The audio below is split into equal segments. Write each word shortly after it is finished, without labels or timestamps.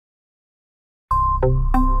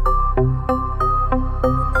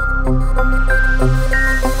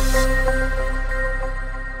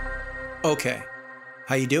Okay,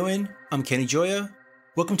 how you doing? I'm Kenny Joya.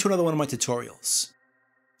 Welcome to another one of my tutorials.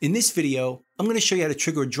 In this video, I'm going to show you how to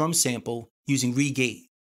trigger a drum sample using ReaGate,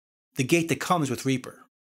 the gate that comes with Reaper.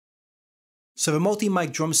 So I have a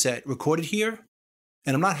multi-mic drum set recorded here,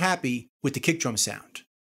 and I'm not happy with the kick drum sound.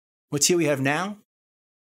 Let's see what we have now.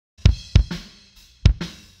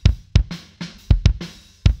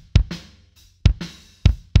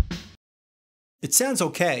 It sounds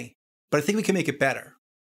okay, but I think we can make it better.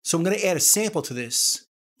 So I'm going to add a sample to this,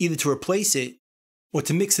 either to replace it or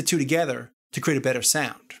to mix the two together to create a better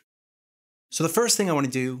sound. So the first thing I want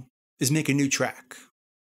to do is make a new track.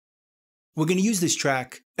 We're going to use this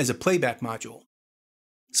track as a playback module,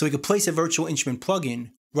 so we can place a virtual instrument plugin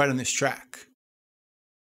right on this track.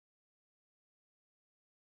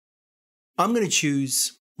 I'm going to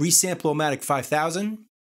choose Resample-O-Matic 5000,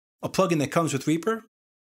 a plugin that comes with Reaper,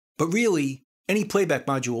 but really, any playback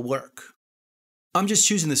module will work. I'm just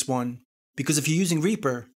choosing this one because if you're using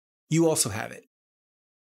Reaper, you also have it.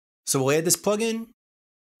 So we'll add this plugin,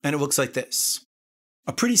 and it looks like this.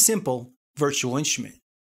 A pretty simple virtual instrument.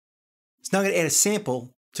 So now I'm going to add a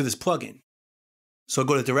sample to this plugin. So I'll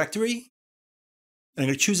go to Directory, and I'm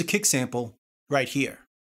going to choose a kick sample right here.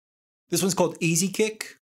 This one's called Easy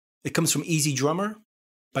Kick. It comes from Easy Drummer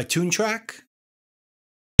by Toontrack.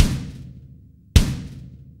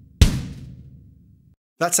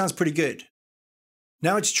 That sounds pretty good.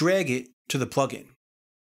 Now let's drag it to the plugin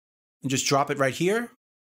and just drop it right here.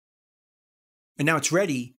 And now it's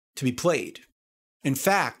ready to be played. In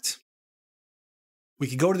fact, we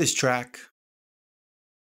could go to this track,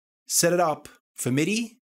 set it up for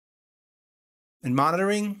MIDI and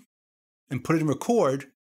monitoring, and put it in record.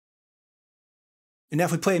 And now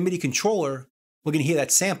if we play a MIDI controller, we're going to hear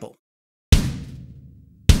that sample.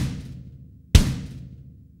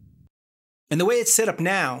 And the way it's set up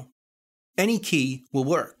now, any key will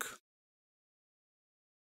work.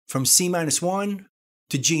 From C-1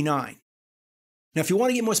 to G9. Now if you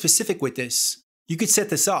want to get more specific with this, you could set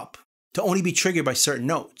this up to only be triggered by certain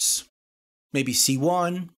notes. Maybe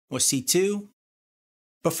C1 or C2.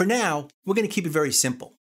 But for now, we're going to keep it very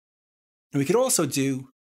simple. And we could also do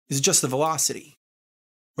is adjust the velocity.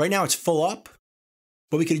 Right now it's full up,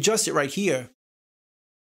 but we could adjust it right here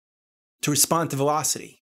to respond to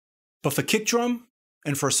velocity. But for kick drum,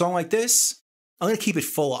 and for a song like this, I'm going to keep it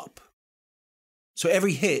full up. So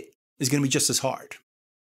every hit is going to be just as hard.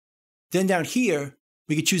 Then down here,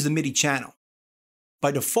 we can choose the MIDI channel. By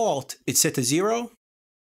default, it's set to 0,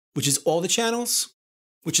 which is all the channels,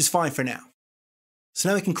 which is fine for now. So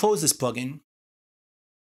now we can close this plugin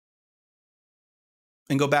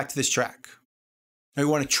and go back to this track. Now we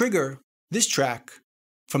want to trigger this track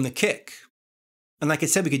from the kick. And like I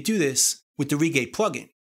said, we could do this with the ReaGate plugin.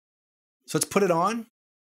 So let's put it on.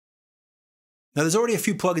 Now there's already a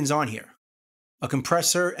few plugins on here. A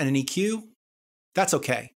compressor and an EQ. That's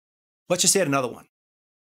okay. Let's just add another one.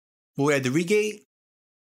 We'll add the ReaGate,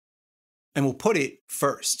 and we'll put it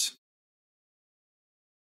first.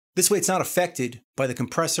 This way it's not affected by the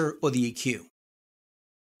compressor or the EQ.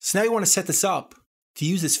 So now you want to set this up to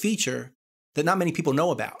use this feature that not many people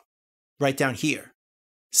know about, right down here.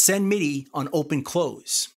 Send MIDI on open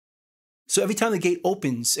close. So every time the gate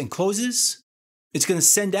opens and closes, it's going to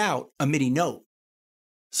send out a MIDI note.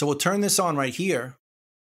 So we'll turn this on right here,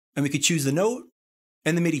 and we could choose the note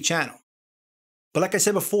and the MIDI channel. But like I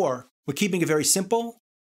said before, we're keeping it very simple,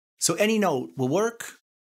 so any note will work,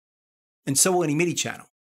 and so will any MIDI channel.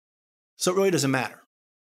 So it really doesn't matter.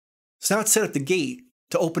 So now let's set up the gate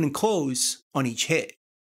to open and close on each hit.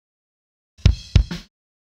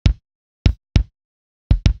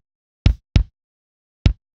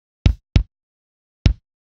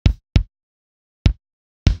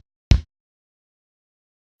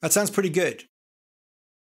 That sounds pretty good.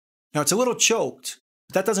 Now it's a little choked,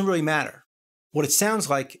 but that doesn't really matter. What it sounds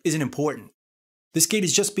like isn't important. This gate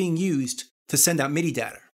is just being used to send out MIDI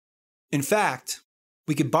data. In fact,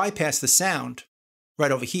 we could bypass the sound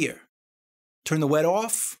right over here. Turn the wet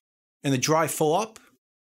off and the dry full up,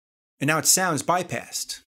 and now it sounds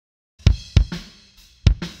bypassed.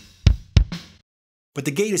 But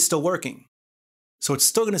the gate is still working, so it's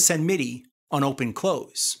still going to send MIDI on open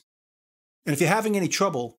close. And if you're having any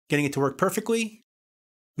trouble getting it to work perfectly,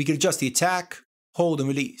 we can adjust the attack, hold, and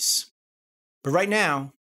release. But right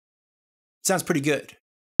now, it sounds pretty good.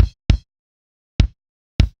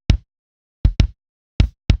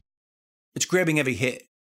 It's grabbing every hit.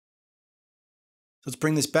 So let's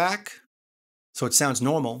bring this back so it sounds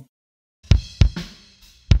normal.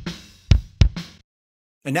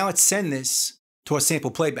 And now let's send this to our sample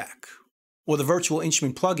playback, or the virtual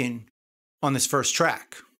instrument plugin on this first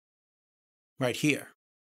track, right here.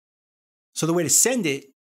 So the way to send it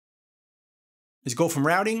is go from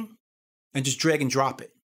routing and just drag and drop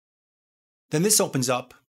it. Then this opens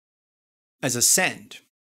up as a send.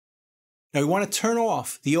 Now we want to turn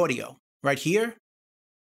off the audio right here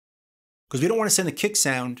because we don't want to send the kick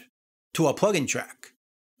sound to our plugin track.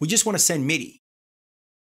 We just want to send MIDI.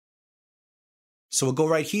 So we'll go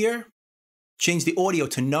right here, change the audio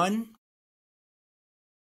to none,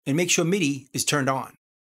 and make sure MIDI is turned on.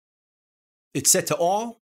 It's set to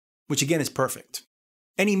all, which again is perfect.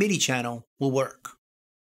 Any MIDI channel will work.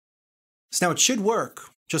 So now it should work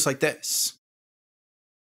just like this.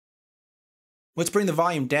 Let's bring the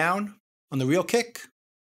volume down on the real kick,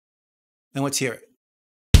 and let's hear it.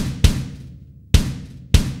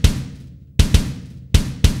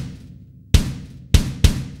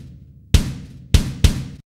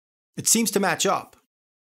 It seems to match up.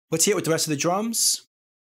 Let's hear it with the rest of the drums.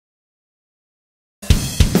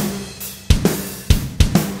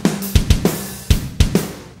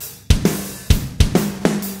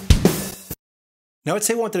 Now let's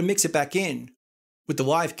say we wanted to mix it back in with the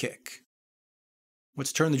live kick.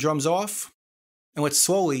 Let's turn the drums off and let's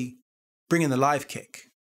slowly bring in the live kick.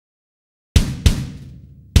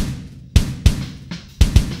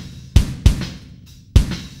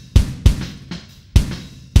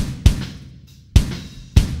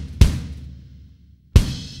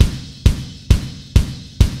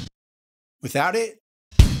 Without it,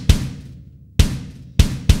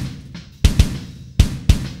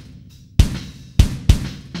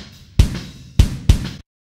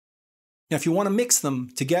 now if you want to mix them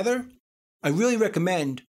together, I really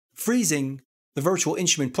recommend freezing the virtual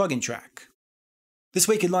instrument plugin track. This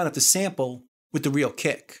way you can line up the sample with the real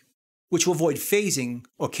kick, which will avoid phasing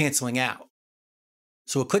or canceling out.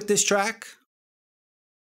 So we'll click this track,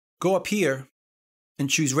 go up here, and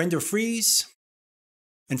choose Render Freeze,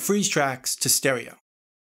 and freeze tracks to stereo.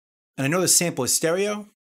 And I know the sample is stereo,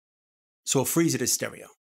 so we'll freeze it as stereo.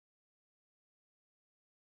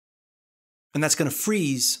 And that's going to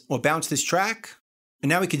freeze or bounce this track, and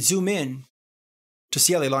now we can zoom in to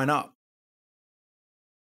see how they line up.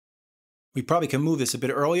 We probably can move this a bit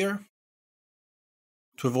earlier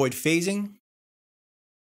to avoid phasing,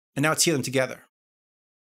 and now let's hear them together.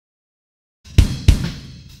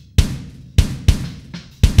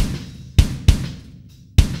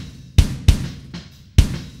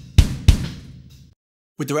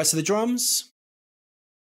 With the rest of the drums,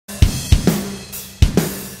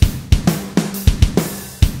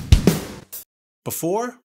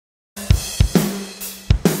 before,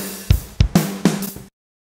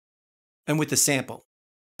 and with the sample.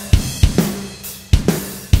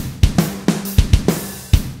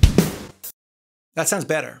 That sounds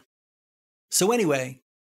better. So anyway,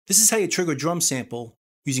 this is how you trigger a drum sample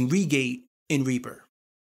using ReaGate in Reaper.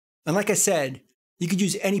 And like I said, you could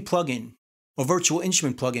use any plugin or virtual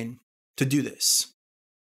instrument plugin to do this.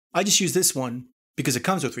 I just use this one because it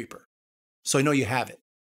comes with Reaper, so I know you have it.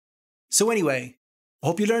 So anyway, I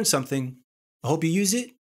hope you learned something, I hope you use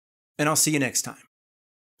it, and I'll see you next time.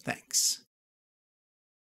 Thanks.